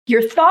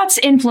Your thoughts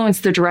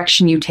influence the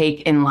direction you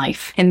take in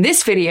life. In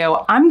this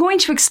video, I'm going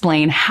to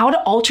explain how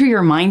to alter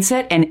your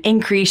mindset and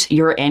increase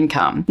your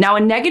income. Now, a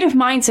negative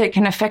mindset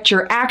can affect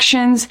your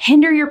actions,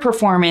 hinder your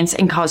performance,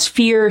 and cause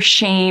fear,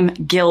 shame,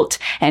 guilt,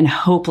 and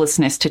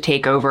hopelessness to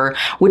take over,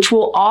 which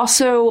will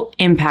also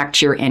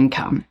impact your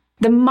income.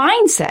 The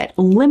mindset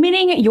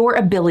limiting your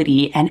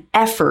ability and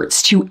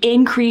efforts to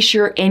increase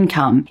your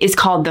income is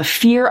called the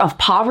fear of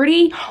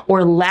poverty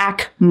or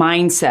lack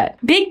mindset.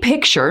 Big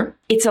picture,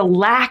 it's a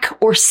lack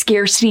or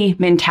scarcity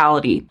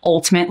mentality.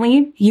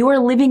 Ultimately, you are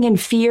living in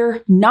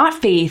fear, not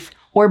faith,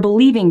 or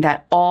believing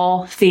that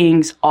all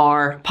things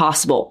are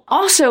possible.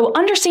 Also,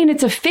 understand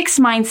it's a fixed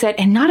mindset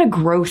and not a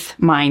growth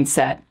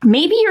mindset.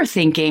 Maybe you're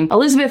thinking,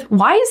 Elizabeth,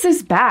 why is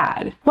this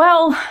bad?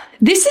 Well,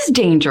 this is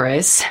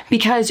dangerous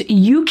because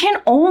you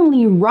can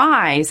only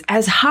rise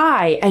as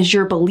high as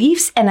your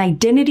beliefs and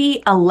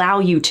identity allow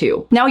you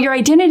to. Now, your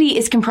identity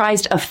is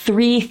comprised of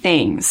three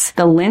things: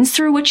 the lens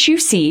through which you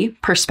see,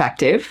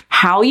 perspective,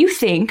 how you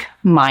think,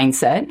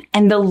 mindset,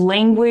 and the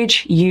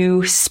language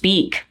you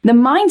speak. The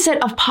mindset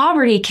of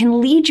poverty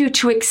can lead you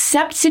to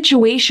accept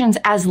situations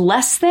as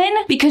less than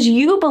because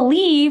you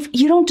believe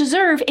you don't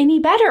deserve any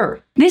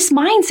better. This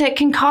mindset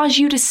can cause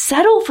you to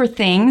settle for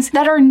things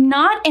that are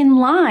not in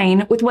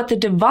line with what the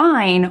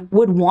divine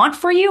would want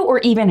for you or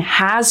even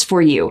has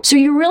for you. So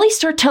you really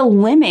start to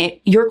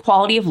limit your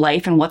quality of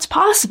life and what's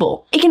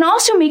possible. It can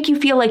also make you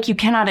feel like you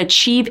cannot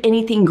achieve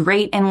anything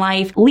great in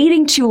life,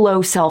 leading to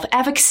low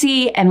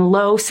self-efficacy and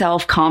low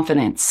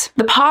self-confidence.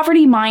 The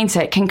poverty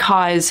mindset can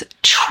cause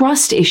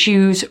trust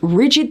issues,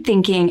 rigid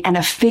thinking, and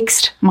a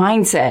fixed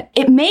mindset.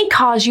 It may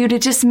cause you to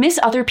dismiss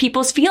other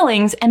people's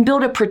feelings and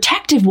build a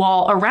protective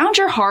wall around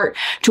your heart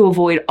to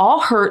avoid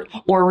all hurt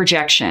or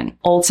rejection.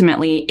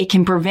 Ultimately, it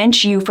can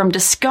prevent you from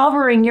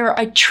discovering your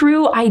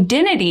true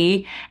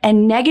identity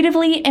and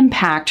negatively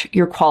impact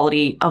your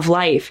quality of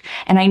life.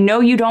 And I know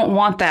you don't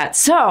want that,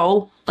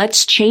 so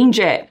let's change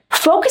it.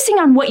 Focusing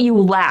on what you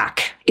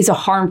lack is a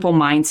harmful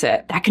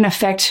mindset that can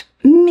affect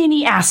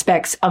many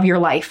aspects of your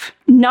life,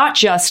 not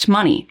just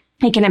money.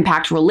 It can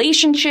impact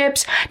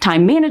relationships,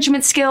 time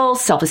management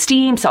skills,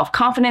 self-esteem,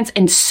 self-confidence,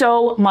 and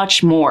so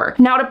much more.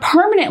 Now, to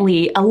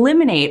permanently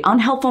eliminate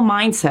unhelpful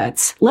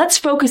mindsets, let's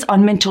focus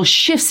on mental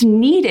shifts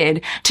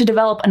needed to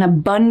develop an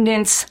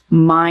abundance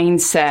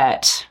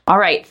mindset. All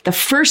right, the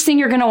first thing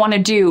you're going to want to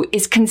do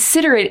is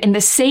consider it in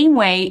the same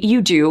way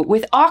you do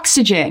with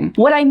oxygen.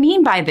 What I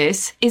mean by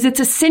this is it's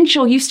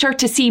essential you start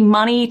to see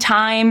money,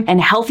 time, and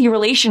healthy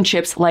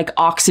relationships like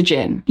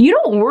oxygen. You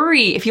don't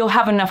worry if you'll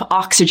have enough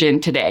oxygen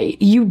today.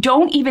 You don't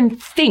even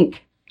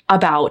think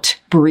about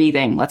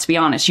breathing. Let's be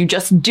honest. You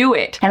just do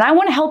it. And I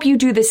want to help you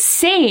do the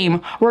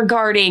same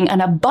regarding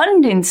an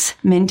abundance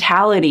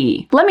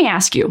mentality. Let me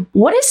ask you,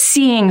 what does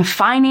seeing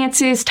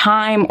finances,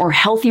 time, or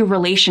healthy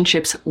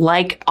relationships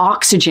like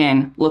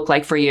oxygen look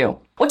like for you?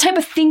 What type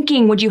of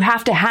thinking would you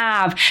have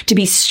to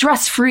be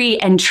stress-free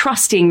and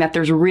trusting that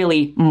there's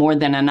really more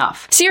than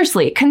enough?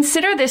 Seriously,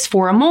 consider this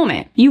for a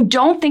moment. You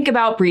don't think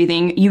about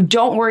breathing. You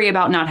don't worry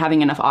about not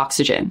having enough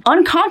oxygen.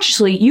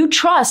 Unconsciously, you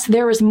trust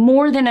there is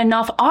more than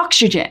enough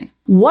oxygen.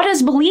 What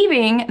does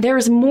believing there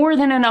is more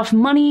than enough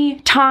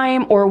money,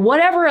 time, or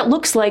whatever it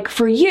looks like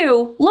for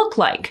you look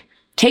like?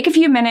 Take a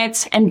few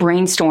minutes and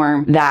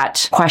brainstorm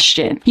that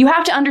question. You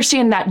have to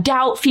understand that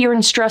doubt, fear,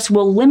 and stress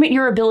will limit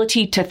your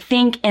ability to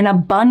think in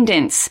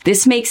abundance.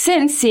 This makes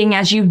sense seeing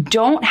as you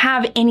don't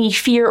have any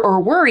fear or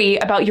worry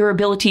about your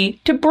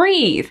ability to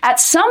breathe. At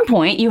some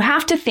point, you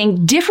have to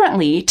think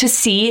differently to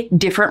see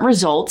different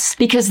results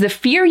because the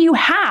fear you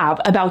have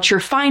about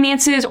your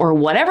finances or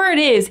whatever it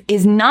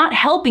is not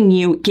helping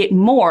you get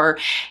more.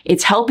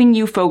 It's helping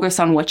you focus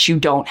on what you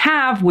don't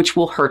have, which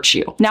will hurt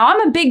you. Now,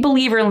 I'm a big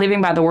believer in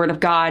living by the word of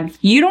God.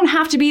 You don't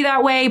have to be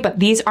that way, but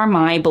these are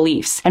my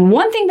beliefs. And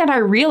one thing that I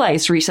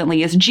realized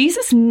recently is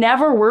Jesus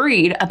never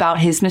worried about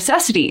his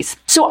necessities.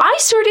 So I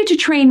started to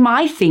train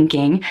my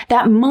thinking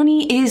that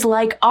money is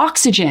like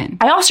oxygen.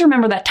 I also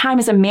remember that time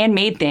is a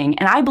man-made thing,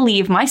 and I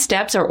believe my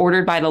steps are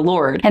ordered by the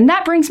Lord. And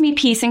that brings me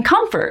peace and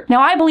comfort.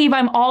 Now, I believe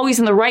I'm always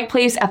in the right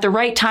place at the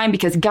right time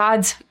because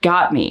God's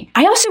got me.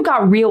 I also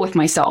got real with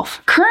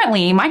myself.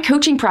 Currently, my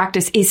coaching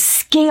practice is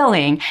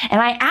scaling,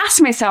 and I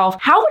asked myself,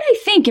 how would I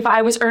think if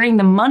I was earning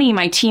the money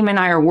my team and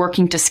I are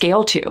working to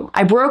scale to?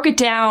 I broke it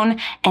down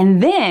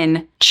and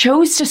then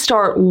chose to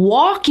start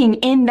walking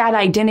in that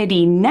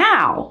identity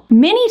now.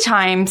 Many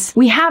times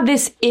we have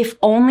this if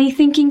only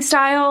thinking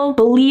style,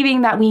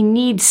 believing that we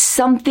need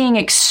something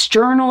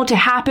external to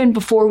happen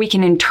before we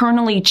can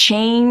internally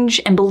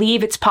change and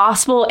believe it's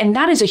possible. And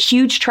that is a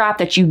huge trap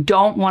that you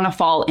don't want to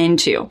fall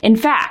into. In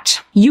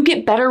fact, you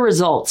get better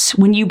results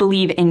when you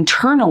believe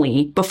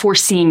internally before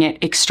seeing it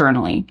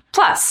externally.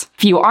 Plus,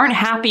 if you aren't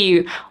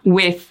happy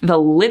with the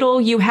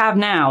little you have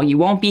now, you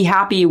won't be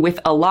happy with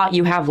a lot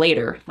you have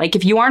later. Like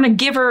if you aren't a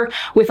giver, giver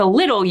with a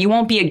little, you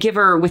won't be a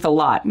giver with a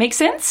lot. Make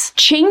sense?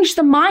 Change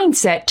the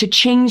mindset to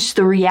change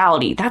the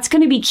reality. That's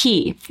going to be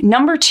key.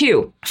 Number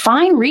 2,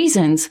 find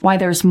reasons why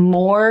there's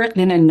more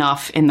than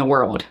enough in the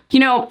world.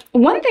 You know,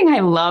 one thing I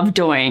love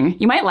doing,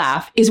 you might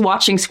laugh, is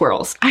watching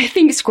squirrels. I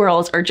think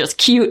squirrels are just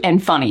cute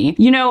and funny.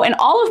 You know, in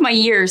all of my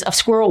years of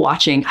squirrel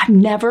watching, I've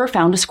never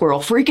found a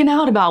squirrel freaking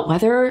out about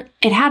whether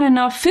it had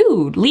enough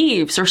food,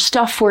 leaves, or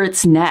stuff for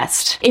its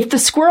nest. If the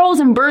squirrels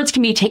and birds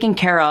can be taken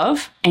care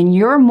of, and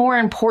you're more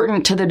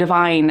important to the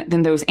divine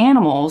than those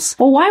animals,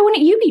 well, why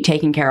wouldn't you be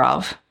taken care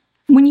of?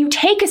 When you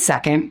take a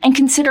second and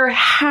consider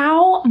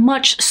how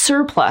much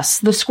surplus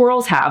the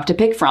squirrels have to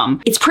pick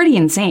from, it's pretty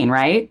insane,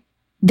 right?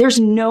 There's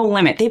no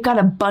limit. They've got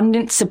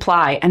abundant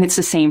supply, and it's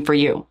the same for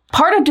you.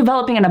 Part of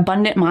developing an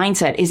abundant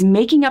mindset is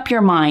making up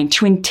your mind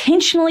to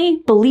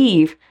intentionally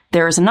believe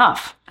there is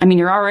enough. I mean,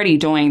 you're already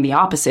doing the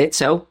opposite,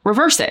 so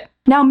reverse it.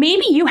 Now,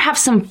 maybe you have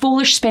some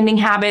foolish spending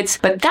habits,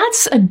 but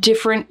that's a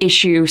different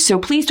issue, so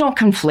please don't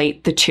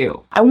conflate the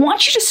two. I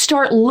want you to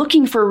start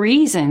looking for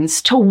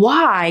reasons to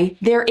why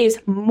there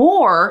is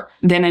more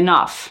than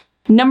enough.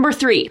 Number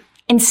 3,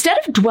 instead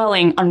of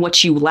dwelling on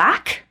what you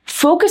lack,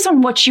 focus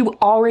on what you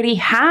already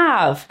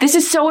have. This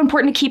is so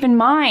important to keep in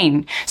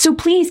mind. So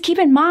please keep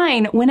in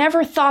mind,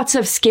 whenever thoughts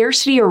of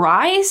scarcity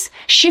arise,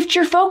 shift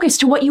your focus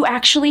to what you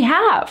actually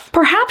have.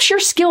 Perhaps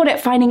you're skilled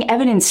at finding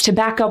evidence to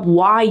back up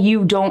why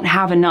you don't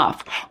have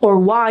enough or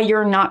why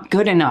you're not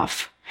good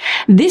enough.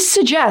 This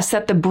suggests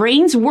that the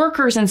brain's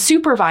workers and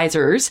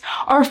supervisors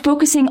are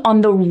focusing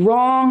on the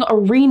wrong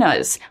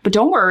arenas. But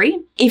don't worry,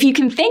 if you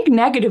can think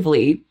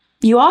negatively,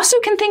 you also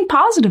can think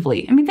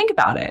positively. I mean, think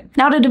about it.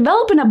 Now, to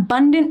develop an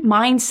abundant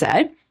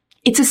mindset,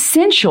 it's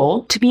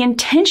essential to be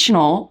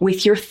intentional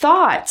with your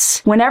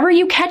thoughts. Whenever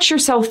you catch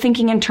yourself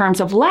thinking in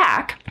terms of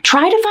lack,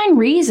 try to find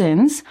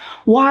reasons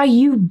why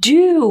you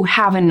do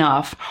have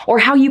enough or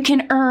how you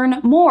can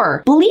earn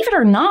more. Believe it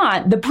or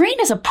not, the brain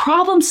is a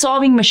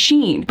problem-solving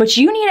machine, but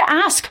you need to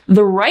ask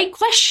the right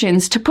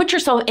questions to put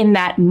yourself in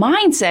that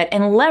mindset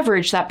and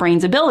leverage that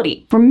brain's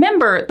ability.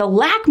 Remember, the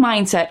lack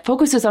mindset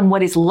focuses on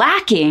what is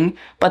lacking,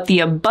 but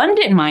the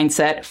abundant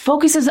mindset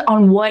focuses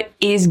on what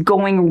is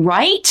going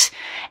right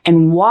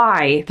and why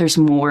there's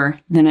more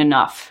than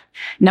enough.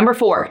 Number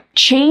 4,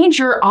 change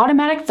your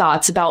automatic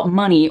thoughts about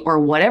money or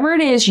whatever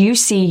it is you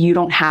see you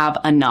don't have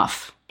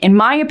enough. In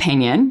my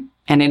opinion,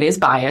 and it is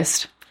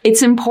biased,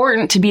 it's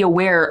important to be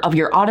aware of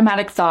your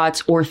automatic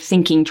thoughts or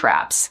thinking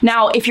traps.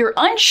 Now, if you're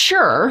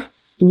unsure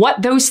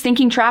what those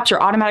thinking traps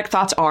or automatic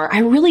thoughts are, I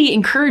really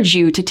encourage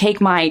you to take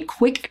my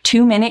quick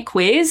 2-minute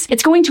quiz.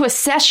 It's going to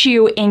assess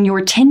you in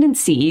your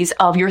tendencies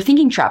of your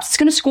thinking traps. It's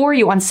going to score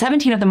you on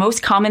 17 of the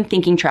most common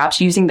thinking traps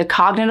using the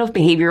cognitive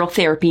behavioral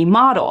therapy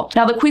model.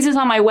 Now, the quiz is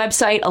on my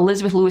website,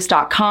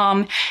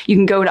 elizabethlewis.com. You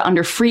can go to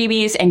under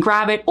freebies and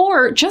grab it,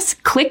 or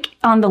just click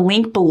on the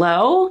link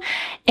below,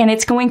 and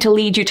it's going to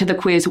lead you to the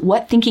quiz,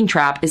 What Thinking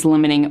Trap is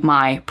Limiting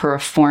My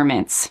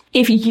Performance?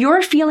 If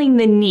you're feeling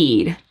the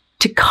need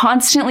to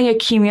constantly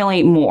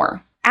accumulate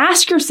more,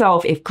 ask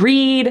yourself if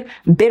greed,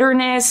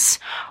 bitterness,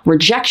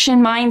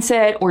 rejection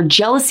mindset, or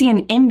jealousy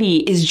and envy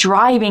is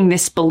driving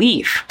this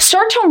belief.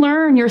 Start to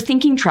learn your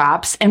thinking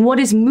traps and what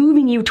is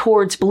moving you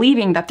towards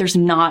believing that there's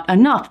not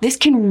enough. This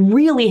can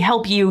really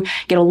help you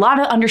get a lot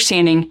of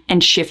understanding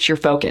and shift your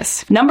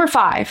focus. Number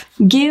 5,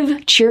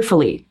 give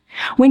cheerfully.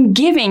 When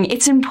giving,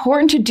 it's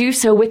important to do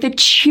so with a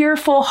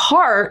cheerful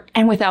heart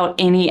and without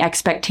any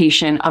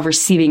expectation of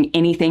receiving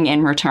anything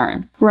in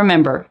return.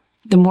 Remember,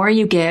 the more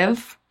you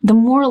give, the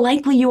more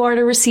likely you are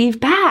to receive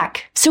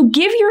back. So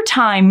give your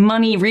time,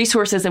 money,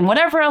 resources, and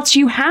whatever else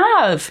you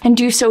have, and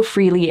do so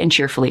freely and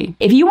cheerfully.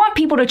 If you want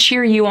people to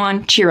cheer you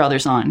on, cheer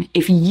others on.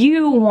 If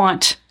you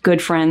want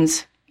good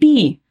friends,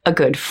 be a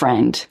good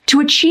friend. To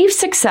achieve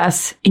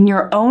success in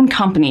your own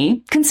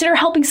company, consider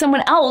helping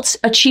someone else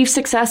achieve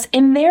success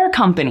in their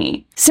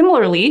company.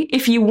 Similarly,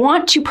 if you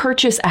want to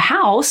purchase a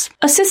house,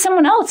 assist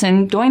someone else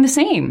in doing the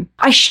same.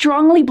 I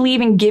strongly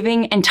believe in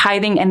giving and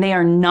tithing, and they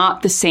are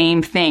not the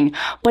same thing.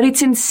 But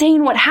it's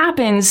insane what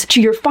happens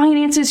to your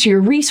finances, to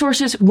your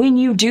resources when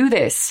you do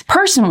this.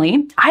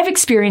 Personally, I've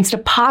experienced a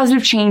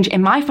positive change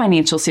in my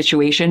financial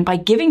situation by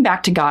giving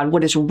back to God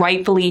what is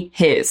rightfully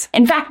His.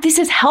 In fact, this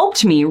has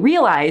helped me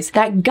realize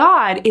that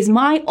God is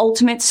my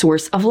ultimate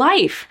source of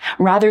life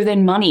rather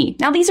than money.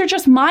 Now, these are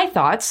just my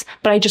thoughts,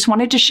 but I just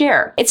wanted to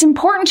share. It's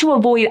important to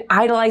avoid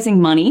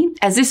idolizing money,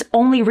 as this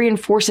only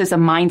reinforces a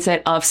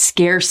mindset of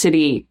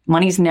scarcity.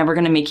 Money's never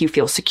going to make you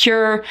feel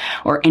secure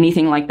or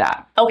anything like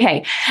that.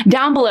 Okay,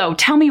 down below,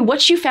 tell me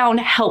what you found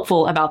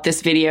helpful about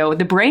this video.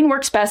 The brain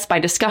works best by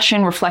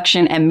discussion,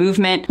 reflection, and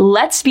movement.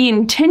 Let's be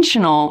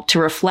intentional to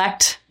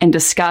reflect and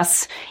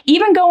discuss,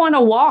 even go on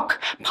a walk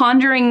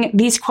pondering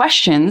these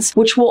questions,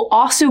 which will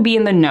also be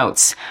in the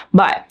notes.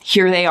 But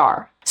here they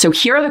are. So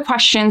here are the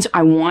questions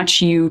I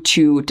want you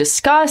to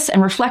discuss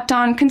and reflect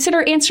on.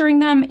 Consider answering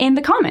them in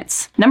the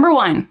comments. Number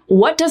 1,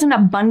 what does an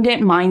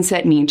abundant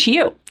mindset mean to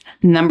you?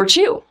 Number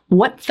 2,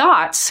 what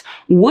thoughts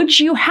would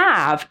you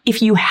have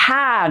if you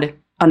had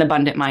an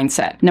abundant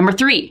mindset? Number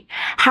 3,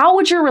 how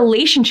would your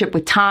relationship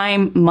with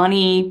time,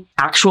 money,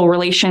 actual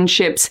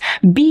relationships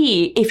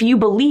be if you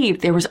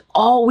believed there was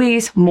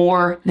always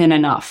more than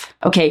enough?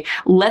 Okay,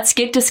 let's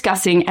get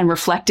discussing and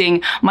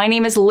reflecting. My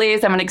name is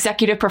Liz. I'm an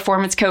executive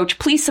performance coach.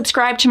 Please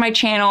subscribe to my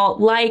channel,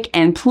 like,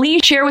 and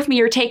please share with me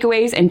your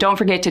takeaways. And don't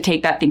forget to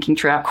take that Thinking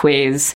True Out quiz.